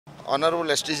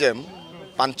Honourable SDJM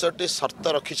पांचटी शर्त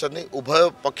रखिछनी उभय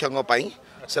पक्षों पाई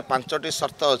से पांचटी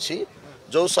शर्त अच्छी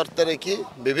जो शर्त रे कि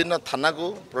विभिन्न थाना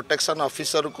को प्रोटेक्शन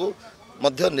ऑफिसर को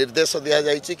मध्य निर्देश दिया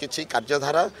जाइछि किछि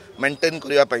कार्यधारा मेंटेन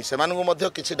करिया पाई से मानकु मध्य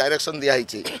किछि डायरेक्शन दिया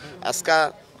हिछि Aska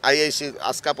IIC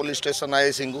Aska police station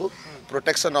IIC को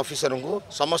प्रोटेक्शन ऑफिसर को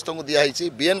समस्त को दिया हिछि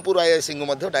बीएनपुर आईआईसी को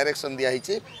मध्य डायरेक्शन दिया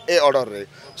हिछि ए ऑर्डर रे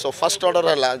सो फर्स्ट ऑर्डर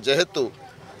हला जेहेतु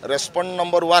रेस्पोंड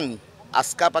नंबर 1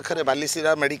 आस्का पाखरे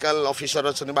बालीसिरा मेडिकल ऑफिसर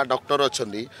अछनी बा डॉक्टर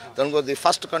अछनी तनको the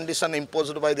first condition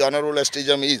imposed by the honourable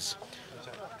SDJM is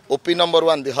OP number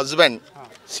 1 the husband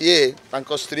CA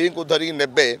तांको स्त्री को धरी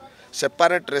नेबे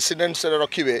सेपरेट रेसिडेंस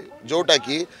रखिए जोटा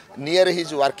कि near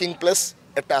his working place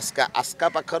at Aska Aska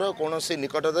पाखर कौन से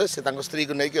निकट से स्त्री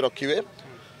को लेकिन रखिए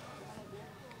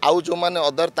आउ जो माने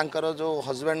अदर तांकर जो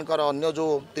हस्बैंड कर अन्य जो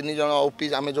 3 जन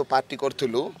ओपी आम जो पार्टी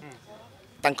करूँ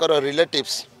तांकर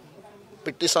रिलेटिव्स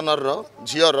पिटिशनर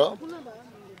झीर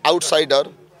आउटसाइडर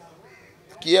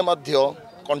किए मध्य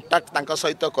कंटाक्ट तांका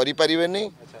सहित करि परिबेनी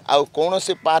आउ कौन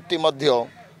से पार्टी मध्य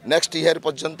नेक्स्ट ईयर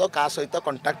पर्यंत का सहित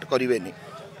कंटाक्ट करिवेनी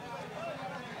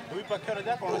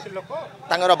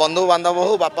तांगर बंधु बांधव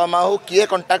हो बापा माँ हो किए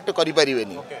कंटाक्ट करि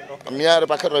परिबेनी मियार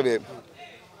पाखे रहे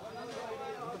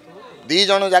 2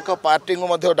 जन जाक पार्टी को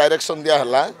मध्य डायरेक्शन दिया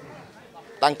हला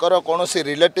तांकर कौन से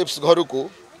रिलेटिव्स घर को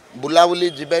बुलाबुली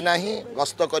जीवे नहीं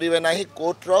गस्त करेंगे नहीं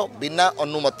कोर्टर बिना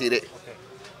अनुमति रे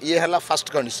ये है first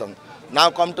condition now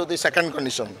come to the second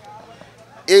condition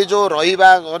ये जो रही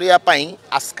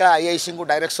आस्का आईआईसी को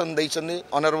डायरेक्शन देइछनी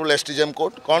ऑनरेबल एसडीजेएम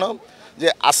कोर्ट कौन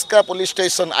जे Aska police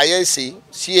station IIC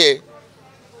CA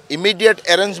immediate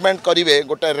arrangement करेंगे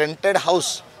गोटे rented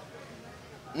house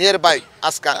near by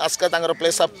Aska Aska तांगर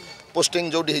place of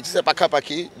posting जो से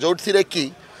पाखापाखी जो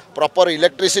कि प्रॉपर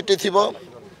इलेक्ट्रिसिटी थिबो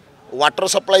वाटर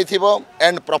सप्लाई थिबो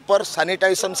एंड प्रॉपर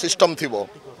सैनिटाइजेशन सिस्टम थिबो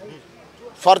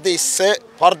for the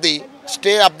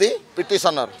stay of the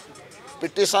petitioner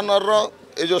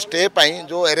ये जो स्टे पाई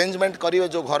जो अरेंजमेंट करिवे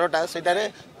जो घरटा सेटारे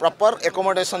प्रॉपर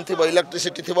एकोमोडेशन थिबो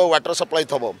इलेक्ट्रिसिटी थिबो वाटर सप्लाई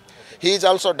थिबो he is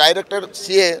also directed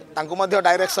CA तांको मध्य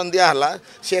डायरेक्शन दिया हला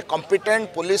सी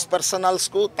कॉम्पिटेंट पुलिस पर्सनल्स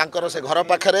को तांकर से घर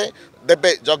पाखरे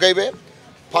देबे जगैबे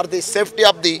for the safety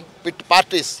of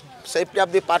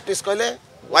the parties कहले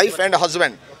wife and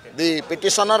husband the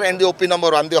petitioner and the OP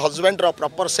number 1 the husband row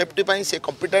proper safety पाई से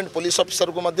कॉम्पिटेंट पुलिस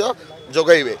ऑफिसर को मध्य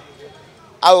जगैबे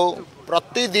आउ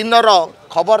प्रतिदिन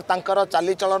खबर तांकर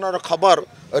चालीचलन खबर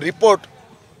रिपोर्ट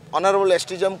ऑनरेबल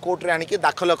एसडीजेएम कोर्ट रे आनिकी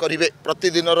दाखल करिवे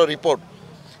प्रतिदिन report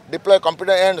deploy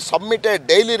computer and submit A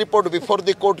daily report before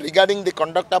the court regarding the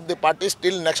conduct of the parties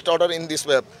till next order in this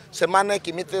web से माने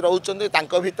किमिते रहउचंदी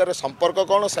तांको भीतर संपर्क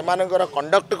कोन से मानकर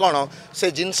कंडक्ट कोन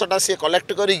से जिनसटा से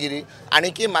कलेक्ट करिगिरी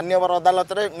आनिकी मान्यवर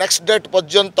अदालत रे नेक्स्ट डेट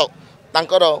पर्यंत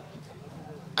तांकर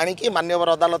आनिकी मान्यवर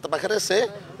अदालत पाखरे से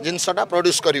जिनसटा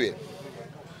प्रोड्यूस करिवे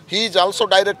He is also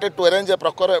directed to arrange a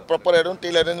proper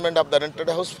arrangement of the rented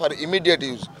house for immediate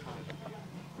use.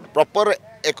 Proper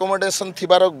accommodation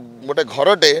थिबार गोटे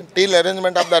घरटे till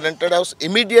arrangement of the rented house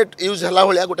immediate use हला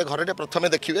भलिया गोटे घरटे प्रथमे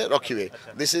देखिबे रखिबे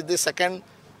this is the second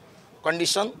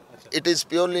condition it is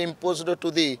purely imposed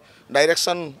to the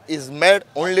direction is made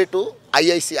only to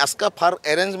IIC ASCA for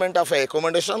arrangement of a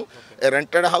accommodation, a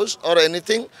rented house or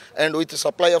anything and with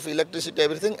supply of electricity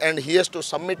everything and he has to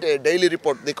submit a daily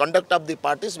report the conduct of the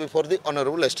parties before the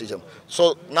honorable SDJM.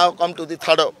 So now come to the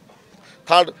third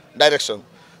direction.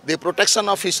 The protection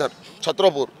officer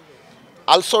Chhatrapur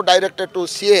also directed to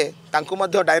CA तांको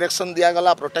मध्य direction दिया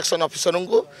गला protection officer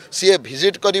को CA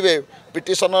visit करिवे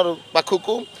petitioner पाखु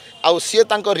आउ CA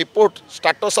तांको report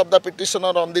status of the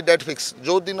petitioner on the date fix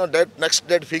जो दिन date next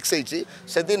date fix होईची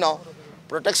से दिन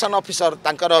प्रोटेक्शन ऑफिसर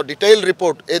तांकर डिटेल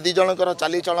रिपोर्ट ए 2 जनकर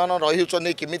चाली चलन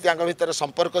रहिउचनी किमिति आंग भितर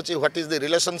संपर्क अछि what is the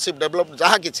relationship develop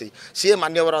जहा किछि सीए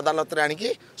मान्यवर अदालत रे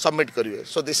आनिकी सबमिट करिवे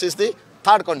so this is the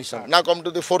third condition now come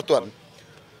to the fourth one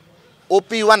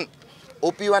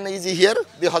OP1 is here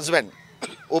the husband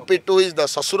OP2 is the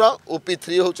ससुर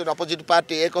OP3 होचन opposite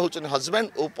party 1 होचन husband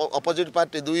opposite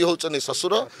party 2 होचन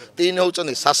ससुर 3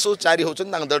 होचन सासू 4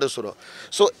 होचन तांग देढसुर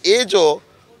सो ए जो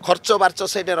खर्च बार्च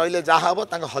सेटे रहिले जा हबो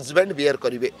तांग हस्बैंड बियर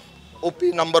करिवे OP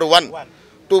number 1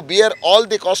 to bear all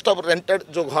the cost of rented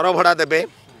जो घर भड़ा देबे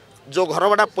जो घर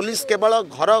भड़ा पुलिस केवल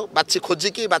घर बाछि खोजी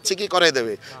की करे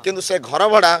देबे किंतु से घर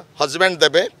भड़ा हस्बैंड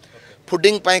देबे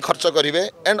फूडिंग पाई खर्च करेंगे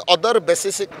एंड अदर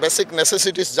बेसिक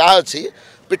नेसेसिटीज जहाँ अच्छी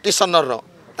पिटिशनर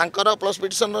तांकर प्लस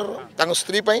पिटिशनर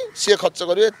स्त्री पाई सी खर्च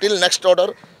करेंगे till next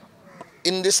order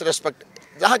in this respect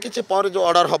जहाँ किसी पर जो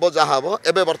ऑर्डर हम जहाँ हम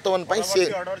एवं बर्तमान सी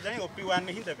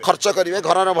खर्च करेंगे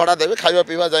घर भड़ा देवे खावा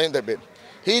पीवा जाए देवे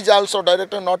he is also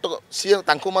director not C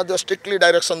तांकु Madhya strictly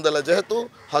direction देला जेहेतु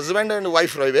हस्बैंड एंड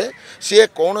वाइफ रहिबे सी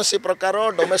कौन सी प्रकार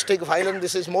domestic violence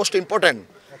this is most important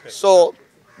so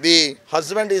the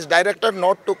husband is directed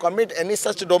not to commit any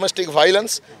such domestic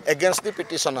violence against the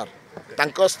petitioner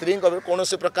तांको स्त्री कौन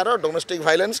सी प्रकार domestic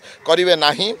violence करिवे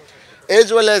नाही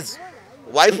एज वेल एज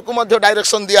वाइफ को मध्य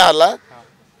डायरेक्शन दिया हला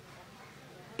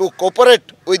to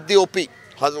cooperate with the OP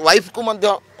wife को मध्य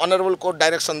ऑनरेबल कोर्ट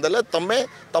डायरेक्शन देले तमे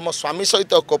तम स्वामी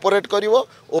सहित कोऑपरेट करिवो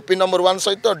ओपी नंबर 1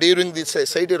 सहित ड्यूरिंग दिस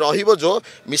सेठी रहिबो जो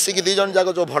मिसिकी दी जन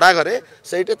जाको जो भड़ा घरे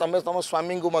सेठी तमे तम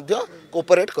स्वामी को मध्य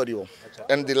cooperate करिवो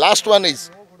and the last one is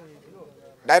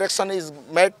direction is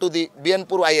made to the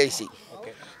Berhampur IIC.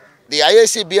 Okay. The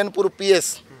IIC Berhampur PS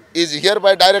is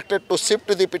hereby directed to shift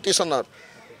the petitioner.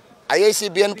 IIC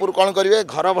Berhampur कौन करिवे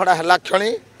घर भड़ा हला क्षणी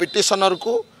petitioner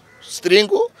को स्त्री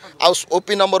को आउ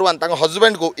ओपी नंबर 1 तांको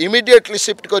हस्बैंड को immediately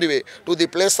shift करिवे to the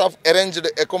place of arranged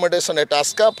accommodation at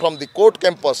ASCA from the court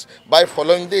campus by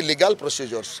following the legal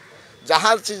procedures.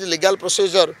 जहाँ चीज legal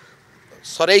procedure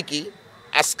सरै की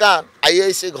आस्का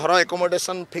आईआईसी घर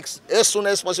accommodation fix as soon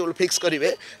as possible fix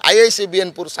करेंगे IIC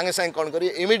बेहनपुर संगे संगे कौन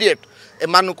करेंगे इमिडिएट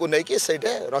एमान को नहीं कि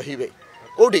सेठे रहिबे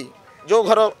कोठी जो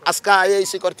घर आस्का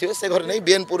आईआईसी करथिबे से घर नहीं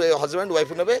बेहनपुर हस्बैंड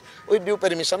वाइफ नेबे with due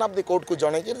permission of the court को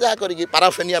जणे कि जा करिके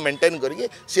पैराफेनिया मेंटेन करिके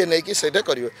से नहीं कि सेठे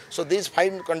करिवे so this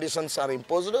fine conditions are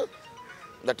imposed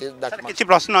किसी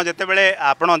प्रश्न जिते बड़े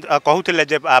आपण कहूले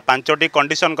जे पांचटी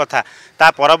कंडीशन कथा ता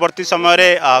परवर्ती समय रे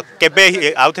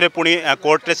केबे आउ थे पुणी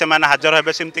कोर्ट रे से माने हाजर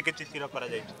हेबे सेमती किछि स्थिर करा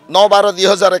जाय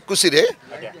 9/12/2021 रे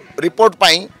रिपोर्ट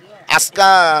पाई आस्का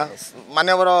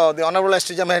माननीय the honourable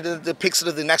SDJM had fixed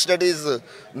the next date is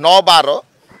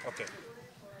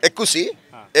 9/12/21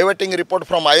 awaiting report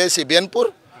from IIC बेहनपुर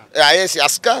IIC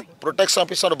Aska protection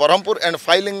officer Barhampur and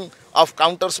filing of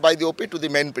counters by the OP to the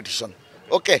main petition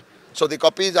okay so the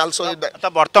copy is also तो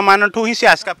वर्तमान ठू ही से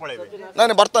आस्का पळेबे ना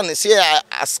ना वर्तमान सी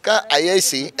Aska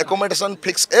IIC accommodation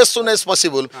fix as soon as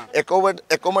possible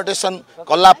accommodation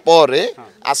कला पर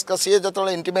आस्का सी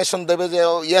जतले intimation देबे जे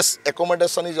yes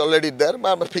accommodation is already there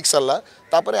बा फिक्स हला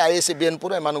तापर आईआईसी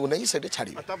बेहनपुर एमान को नहीं सेठी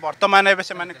छाडी तो वर्तमान एबे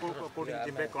से माने कोडी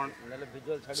जिबे कोन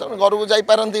सब घर को जाई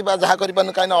पारंती बा जहा करि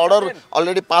पान काइन ऑर्डर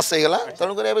ऑलरेडी पास हे गला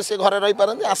तणु करे एबे से घरे रही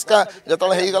पारंती आस्का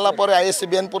जतले हे गला पर आईआईसी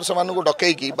बेहनपुर से मान को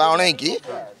डकई की बा अणई की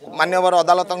मान्यवर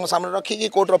अदालत सामने रखी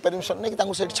कोर्टर परमिशन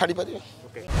नहीं छाड़ी पारे।